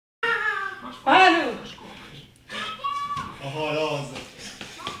Olha! Horrorosa.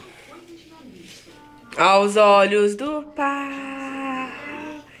 Aos olhos do Pai,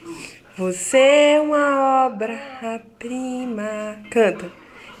 você é uma obra-prima. Canta.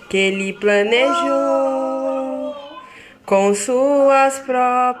 Que Ele planejou com suas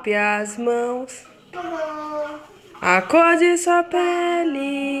próprias mãos. A cor de sua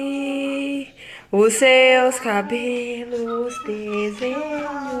pele, os seus cabelos,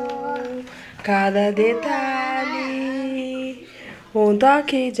 desenhou cada detalhe, um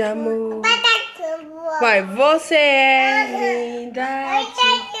toque de amor. Vai, você é linda.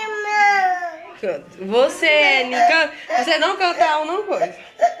 Você é linda. Você não cantar uma coisa.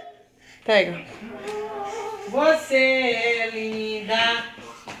 Pega. Você é linda.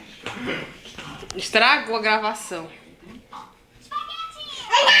 Estragou a gravação.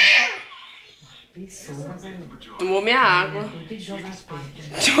 Tomou minha água.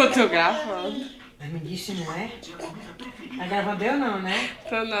 Eu tô gravando. Mas me disse, não é? Tá gravando eu não, né?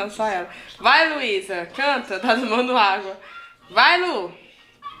 Tô não, só ela. Vai, Luíza, canta, tá tomando água. Vai, Lu.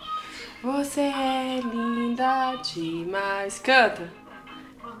 Você é linda demais. Canta.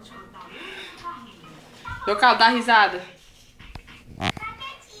 Meu carro, dá risada.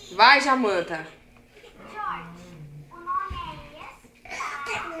 Vai, Jamanta.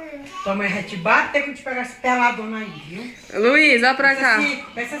 Tua mãe vai te bater quando te pegar esse peladona aí, viu? Luíza, olha pra cá.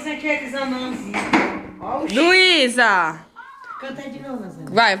 Pensa assim aqueles anãozinhos. Luíza. Canta aí de novo, Nazana.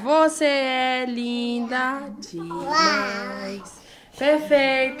 Vai, você é linda demais.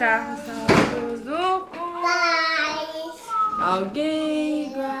 Perfeita aos olhos do Pai. Alguém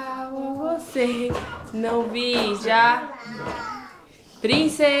igual a você não vi já.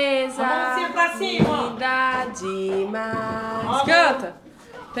 Princesa, linda demais. Canta.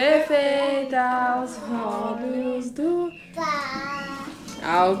 Perfeita aos olhos do Pai.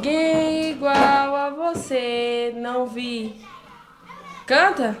 Alguém igual a você não vi.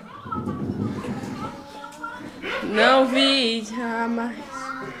 Canta. Não vi jamais.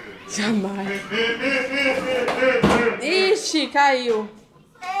 Jamais. Ixi, caiu.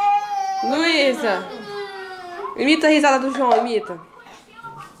 Luíza. Imita a risada do João, imita.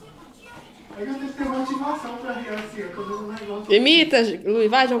 Eu tenho que ter motivação pra rir assim, eu tô vendo um negócio. Imita, Luiz.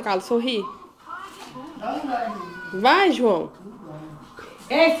 Vai, João Carlos, sorri. Não vai. Vai, João.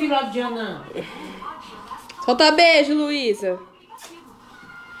 Ei, filhote de anã. Solta beijo, Luíza.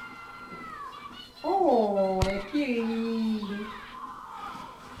 Oh, que lindo.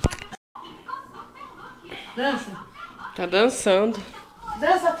 Dança. Tá dançando.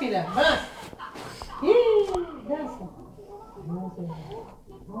 Dança, filha. Dança. Ih, dança.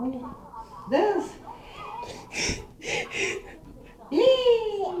 Dança.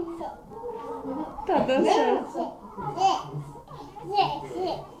 Ih. Tá dançando.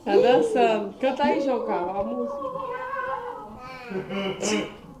 Tá dançando. Canta aí, João Carlos, a música.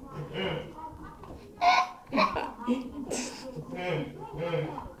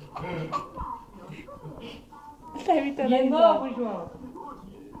 Tá imitando De a novo, risada. João.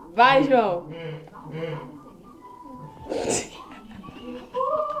 Vai, João.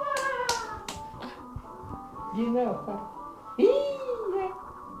 De novo. Ih.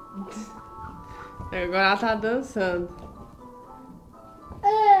 Agora ela tá dançando.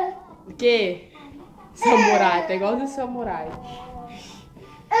 O quê? Samurai, tá igual do samurai.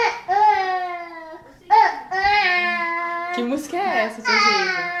 Que música é essa, tia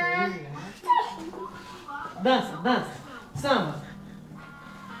Geisa? Dança, dança. Samba.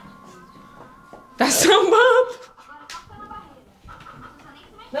 Tá sambando.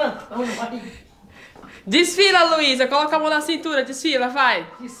 Dança. Vamos, vai. Desfila, Luíza. Coloca a mão na cintura. Desfila, vai.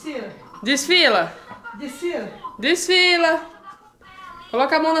 Desfila. Desfila. Desfila. Desfila.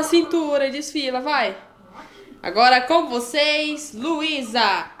 Coloca a mão na cintura e desfila, vai. Agora com vocês,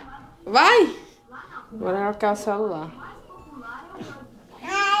 Luíza. Vai. Agora ela quer o celular.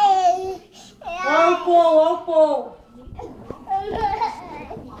 Ó o pô, ó o pô.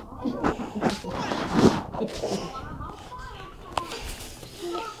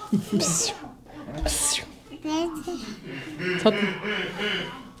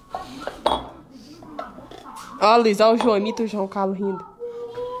 Ó, Luiz, ó o João, imita o João Carlos rindo.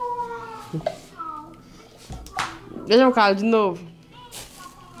 Veja o Carlos de novo.